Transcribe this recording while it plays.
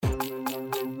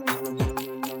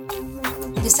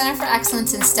Center for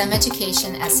Excellence in STEM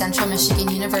Education at Central Michigan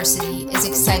University is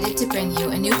excited to bring you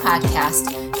a new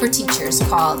podcast for teachers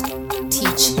called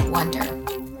Teach Wonder.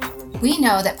 We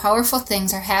know that powerful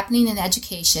things are happening in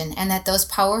education and that those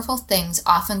powerful things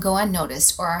often go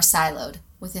unnoticed or are siloed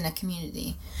within a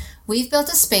community. We've built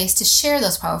a space to share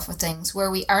those powerful things where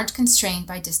we aren't constrained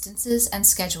by distances and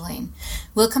scheduling.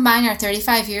 We'll combine our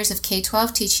 35 years of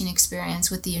K-12 teaching experience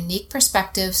with the unique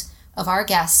perspectives of our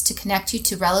guests to connect you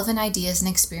to relevant ideas and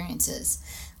experiences.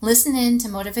 Listen in to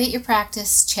motivate your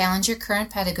practice, challenge your current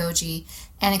pedagogy,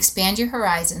 and expand your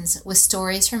horizons with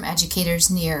stories from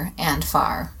educators near and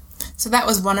far. So that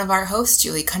was one of our hosts,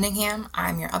 Julie Cunningham.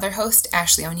 I'm your other host,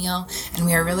 Ashley O'Neill, and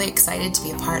we are really excited to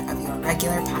be a part of your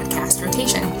regular podcast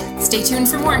rotation. Stay tuned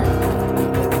for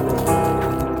more.